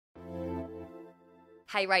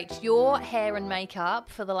Hey Rach, your hair and makeup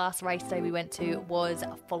for the last race day we went to was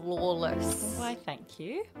flawless. Why, thank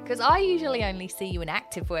you. Because I usually only see you in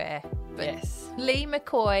activewear. But Yes. Lee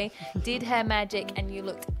McCoy did her magic and you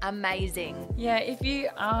looked amazing. Yeah, if you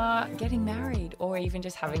are getting married or even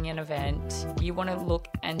just having an event, you want to look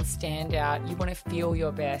and stand out, you want to feel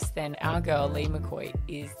your best, then our girl Lee McCoy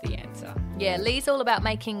is the answer. Yeah, Lee's all about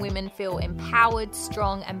making women feel empowered,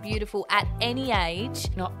 strong and beautiful at any age.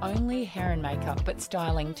 Not only hair and makeup, but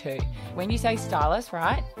styling too. When you say stylist,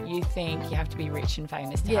 right, you think you have to be rich and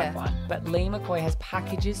famous to have one. But Lee McCoy has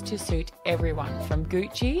packages to suit everyone, from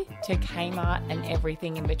Gucci to Kmart and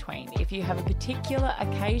everything in between. If you have a particular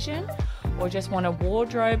occasion or just want a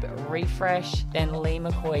wardrobe refresh, then Lee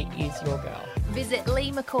McCoy is your girl. Visit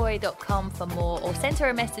leemccoy.com for more or send her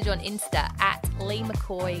a message on Insta at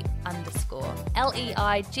leemccoy_.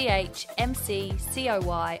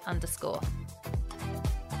 LEIGHMCCOY_.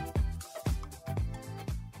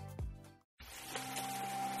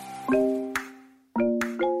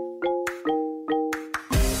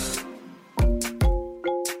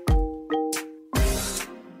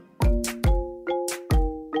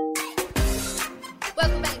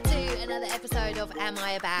 Welcome back to another episode of Am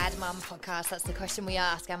I a Bad Mum podcast. That's the question we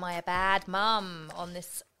ask. Am I a bad mum on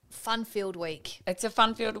this fun-filled week? It's a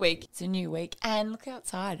fun-filled week. It's a new week. And look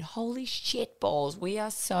outside. Holy shit balls. We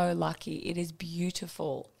are so lucky. It is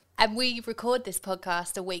beautiful. And we record this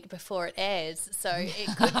podcast a week before it airs, so it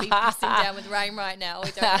could be pissing down with rain right now.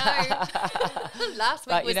 We don't know. Last week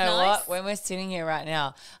But was you know nice. what? When we're sitting here right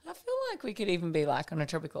now, I feel like we could even be like on a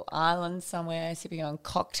tropical island somewhere, sipping on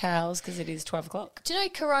cocktails because it is 12 o'clock. Do you know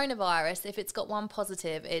coronavirus, if it's got one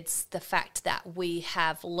positive, it's the fact that we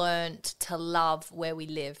have learnt to love where we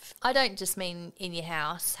live. I don't just mean in your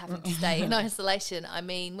house, having to stay in isolation. I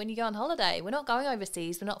mean when you go on holiday. We're not going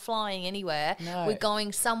overseas. We're not flying anywhere. No. We're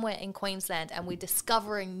going somewhere in Queensland and we're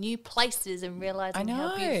discovering new places and realising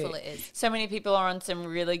how beautiful it is. So many people are on some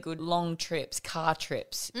really good long trips, car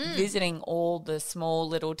trips, visiting all the small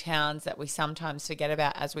little towns that we sometimes forget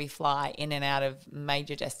about as we fly in and out of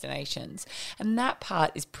major destinations. And that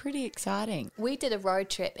part is pretty exciting. We did a road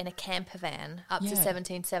trip in a camper van up to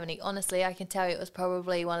 1770. Honestly, I can tell you it was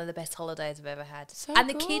probably one of the best holidays I've ever had. So and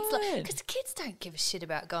the good. kids, because the kids don't give a shit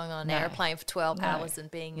about going on an aeroplane for 12 hours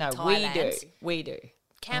and being in we Thailand. do. We do.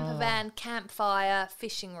 Camper van, campfire,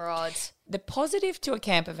 fishing rod. The positive to a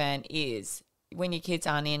camper van is when your kids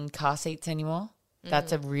aren't in car seats anymore,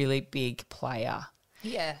 that's a really big player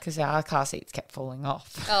Yeah. because our car seats kept falling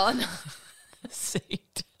off Oh, no. the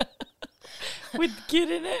seat with the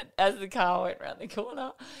kid in it as the car went round the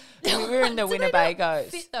corner. We were in the Do they not Winnebagos,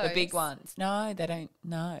 fit the big those? ones. No, they don't.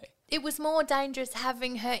 No. It was more dangerous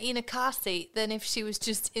having her in a car seat than if she was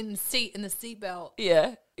just in the seat in the seatbelt.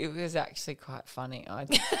 Yeah, it was actually quite funny. I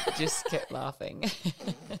just kept laughing.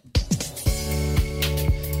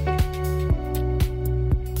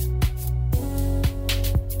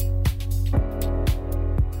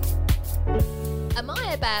 Am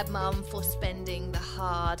I a bad mum for spending the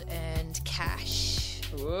hard-earned cash?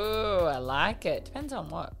 Ooh, I like it. Depends on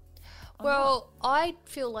what. Well, I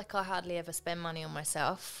feel like I hardly ever spend money on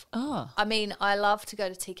myself. Oh, I mean, I love to go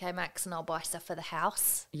to TK Maxx and I'll buy stuff for the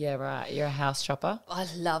house. yeah, right. You're a house shopper. I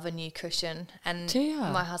love a new cushion. And Do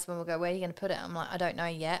ya? my husband will go, where are you going to put it? I'm like, I don't know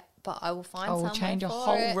yet, but I will find I will somewhere change a for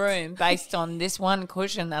whole it. room based on this one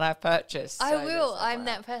cushion that I've purchased. I So will. just I'm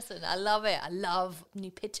that person. I love it. I love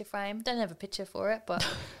new picture frame. Don't have a picture for it, but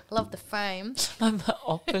I love the frame. I'm the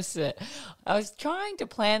opposite. I was trying to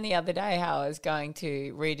plan the other day how I was going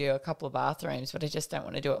to redo a couple of bathrooms, but I just don't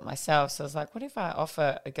want to do it myself. So I was like, what if I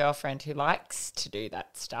offer a girlfriend who likes to do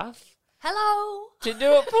that stuff Hello. to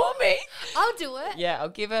do it for me? I'll do it. Yeah, I'll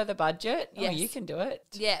give her the budget. Yes. Oh, you can do it.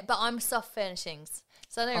 Yeah, but I'm soft furnishings.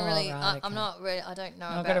 So I don't really, right, I'm okay. not really, I don't know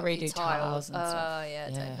I've about gotta redo your tiles and stuff. Oh, yeah,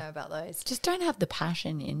 I Yeah. don't know about those. Just don't have the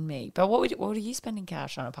passion in me. But what are you spending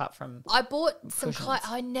cash on apart from? I bought some Cushions. clothes.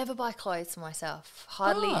 I never buy clothes for myself.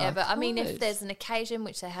 Hardly Oh, ever. I mean, if clothes. there's an occasion,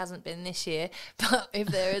 which there hasn't been this year, but if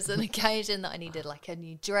there is an occasion that I needed like a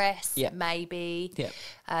new dress, Yeah. maybe, Yeah.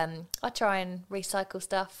 I try and recycle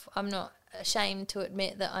stuff. I'm not ashamed to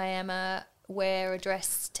admit that I am a wear a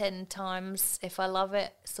dress 10 times if I love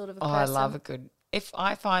it sort of a person. I love a good. If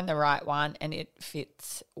I find the right one and it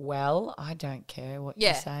fits well, I don't care what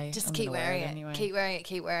you say. just I'm keep gonna wear wearing it. anyway. Keep wearing it.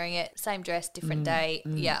 Keep wearing it. Same dress, different day.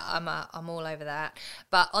 Yeah, I'm all over that.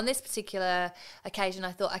 But on this particular occasion,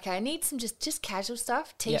 I thought, okay, I need some just casual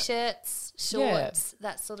stuff, t-shirts, shorts,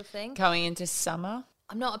 that sort of thing. Going into summer.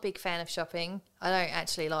 I'm not a big fan of shopping. I don't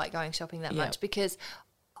actually like going shopping that Yeah. much because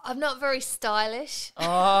I'm not very stylish. Oh,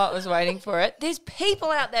 I was waiting for it. There's people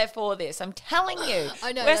out there for this. I'm telling you.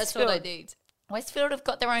 I know, that's what I Westfield. need. Westfield have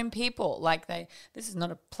got their own people. Like this is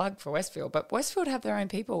not a plug for Westfield, but Westfield have their own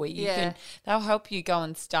people where they'll help you go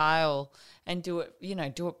and style and do it,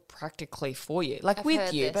 do it practically for you. Like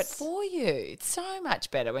with you, but for you. It's so much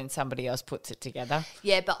better when somebody else puts it together.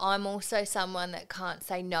 Yeah, but I'm also someone that can't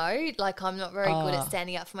say no. Like I'm not very good at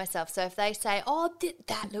standing up for myself. So if they say, oh,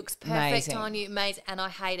 that looks perfect on you, amazing, and I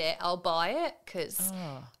hate it, I'll buy it because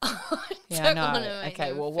I don't want to make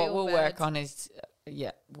them what feel we'll bad. work on is...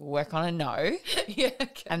 we'll work on a no.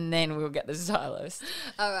 Okay. And then we'll get the stylist.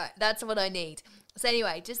 All right, that's what I need. So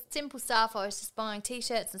anyway, just simple stuff. I was just buying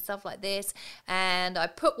T-shirts and stuff like this, and I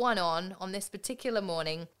put one on this particular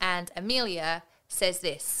morning, and Amelia says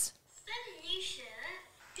this. Is that a new shirt?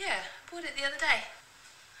 Yeah, I bought it the other day.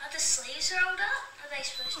 Are the sleeves rolled up? Are they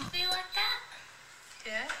supposed to be like that?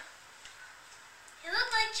 Yeah. You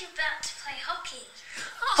look like you're about to play hockey.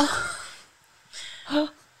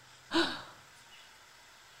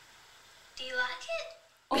 Do you like it?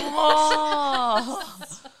 Oh,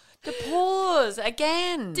 the pause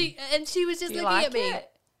again. And she was just looking like at me. it?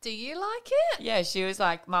 Do you like it? Yeah, she was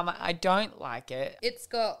like, Mama, I don't like it. It's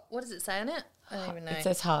got, what does it say on it? I don't even know. It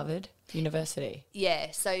says Harvard University.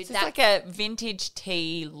 Yeah, so It's like a vintage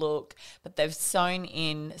tee look, but they've sewn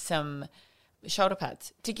in some shoulder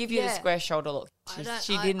pads to give you the square shoulder look.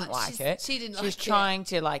 She didn't like it. She didn't She like was trying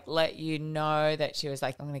to like let you know that she was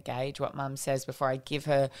like, I'm going to gauge what Mum says before I give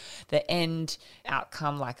her the end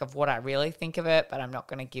outcome, like of what I really think of it, but I'm not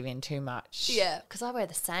going to give in too much. Yeah, because I wear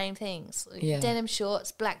the same things. Yeah. Denim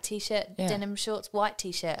shorts, black T-shirt, denim shorts, white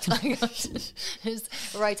T-shirt.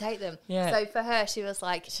 Just rotate them. Yeah. So for her, she was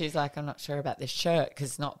like, She's like, I'm not sure about this shirt because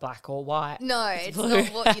it's not black or white. no, it's not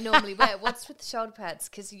what you normally wear. What's with the shoulder pads?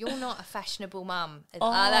 Because you're not a fashionable mum. That's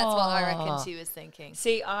what I reckon she was thinking.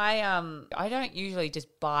 See, I don't usually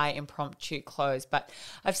just buy impromptu clothes, but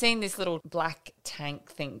I've seen this little black tank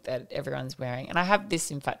thing that everyone's wearing, and I have this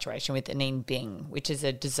infatuation with Anine Bing, which is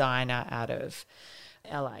a designer out of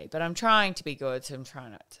LA. But I'm trying to be good, so I'm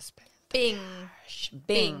trying not to spend. Bing.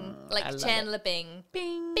 Like Chandler Bing.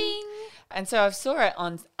 Bing. Bing. And so I saw it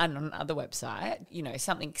on another website,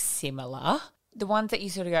 something similar. The ones that you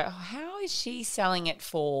sort of go, oh, how is she selling it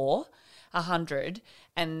for $100?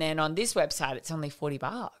 And then on this website, it's only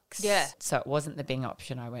 $40. Yeah. So it wasn't the Bing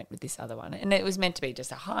option. I went with this other one. And it was meant to be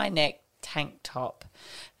just a high neck tank top.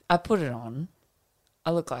 I put it on.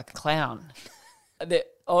 I look like a clown.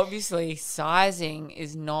 Obviously, sizing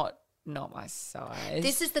is not my size.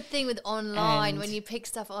 This is the thing with online. When you pick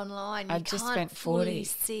stuff online, you just can't spent fully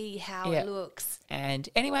see how it looks. And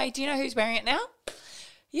anyway, do you know who's wearing it now?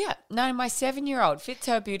 Yeah. No, my 7-year-old fits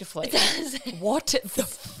her beautifully. What the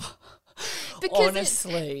fuck?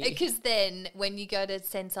 Honestly. Because then when you go to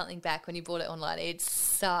send something back when you bought it online, it's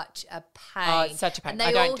such a pain. Oh, it's such a pain. And they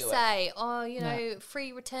I don't all do say,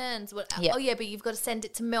 free returns. Yeah. Oh, yeah, but you've got to send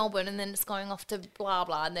it to Melbourne and then it's going off to blah,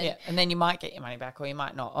 blah. And then, and then you might get your money back or you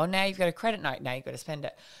might not. Oh, now you've got a credit note. Now you've got to spend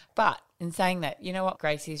it. But in saying that, you know what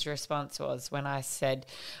Gracie's response was when I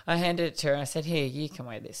handed it to her and I said, here, you can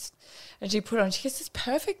wear this. And she put it on. She goes, it's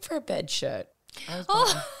perfect for a bed shirt. I was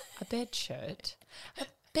going, a bed shirt? A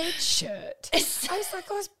bed shirt? I was like,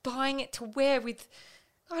 I was buying it to wear with,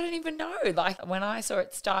 I don't even know. Like when I saw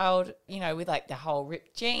it styled, with like the whole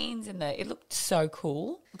ripped jeans and it looked so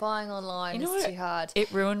cool. Buying online is too hard.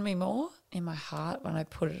 It ruined me more in my heart when I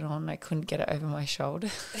put it on. I couldn't get it over my shoulder.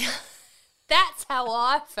 That's how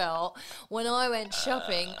I felt when I went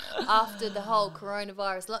shopping after the whole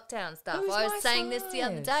coronavirus lockdown stuff. I was saying this the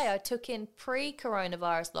other day. I took in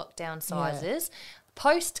pre-coronavirus lockdown sizes,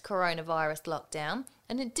 post-coronavirus lockdown,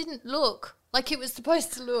 and it didn't look like it was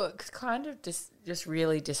supposed to look. It's kind of just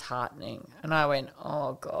really disheartening. And I went,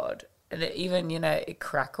 oh, God. And it even, it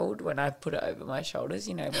crackled when I put it over my shoulders,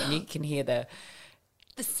 when you can hear the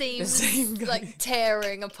seams like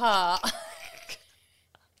tearing apart.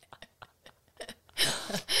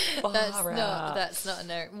 That's not a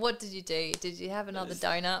no. What did you do? Did you have another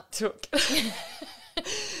donut?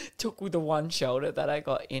 Took with the one shoulder that I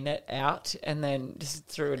got in it out and then just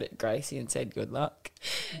threw it at Gracie and said good luck.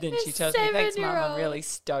 Then she tells me, thanks, Mum, I'm really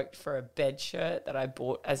stoked for a bed shirt that I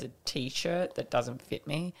bought as a T-shirt that doesn't fit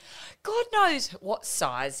me. God knows what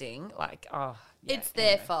sizing. It's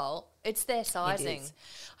their fault. It's their sizing.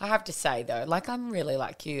 I have to say, though, I'm really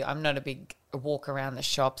like you. I'm not a big walk around the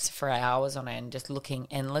shops for hours on end just looking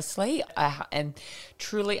endlessly. I am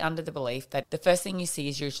truly under the belief that the first thing you see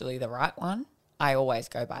is usually the right one. I always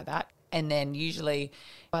go by that. And then usually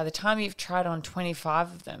by the time you've tried on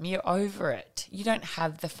 25 of them, you're over it. You don't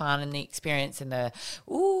have the fun and the experience and the,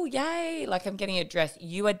 ooh, yay, like I'm getting a dress.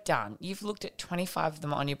 You are done. You've looked at 25 of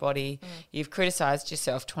them on your body. You've criticised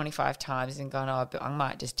yourself 25 times and gone, oh, but I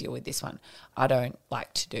might just deal with this one. I don't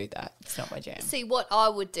like to do that. It's not my jam. See, what I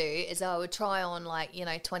would do is I would try on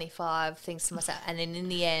 25 things for myself, and then in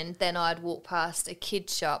the end, then I'd walk past a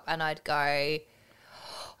kid's shop and I'd go,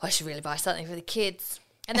 I should really buy something for the kids.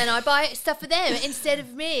 And then I buy stuff for them instead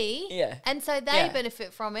of me. Yeah. And so they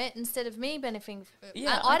benefit from it instead of me benefiting.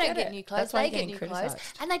 Yeah, I I don't get get it. new clothes. That's why They you're get new getting clothes.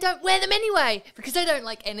 criticised. And they don't wear them anyway because they don't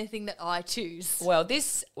like anything that I choose. Well,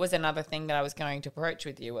 this was another thing that I was going to approach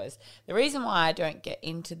with you was the reason why I don't get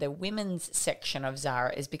into the women's section of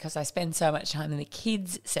Zara is because I spend so much time in the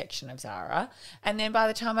kids section of Zara. And then by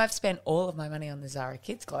the time I've spent all of my money on the Zara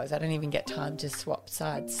kids clothes, I don't even get time to swap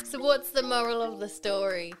sides. So what's the moral of the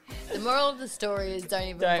story? The moral of the story is don't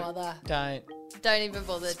even bother. Don't even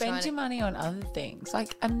bother. Spend your money on other things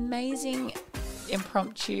like amazing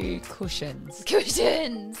impromptu cushions.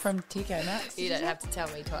 Cushions. From TK Maxx. You don't have to tell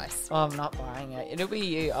me twice. Oh, I'm not buying it. It'll be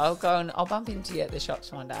you. I'll go and I'll bump into you at the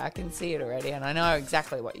shops one day. I can see it already and I know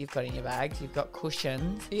exactly what you've got in your bags. You've got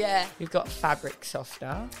cushions. Yeah. You've got fabric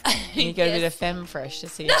softener. And you got a bit of Femme Fresh to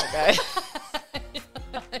see how it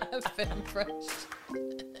goes. Femme Fresh.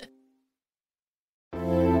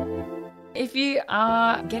 If you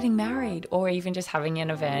are getting married or even just having an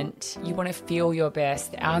event, you want to feel your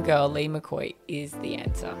best, our girl Lee McCoy is the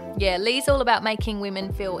answer. Yeah, Lee's all about making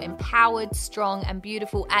women feel empowered, strong and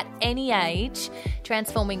beautiful at any age,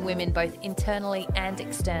 transforming women both internally and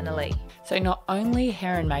externally. So not only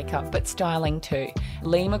hair and makeup, but styling too.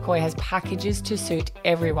 Lee McCoy has packages to suit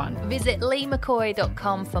everyone. Visit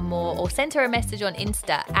leemccoy.com for more or send her a message on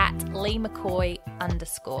Insta at leemccoy_.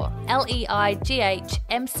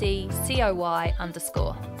 LEIGHMCCOY_.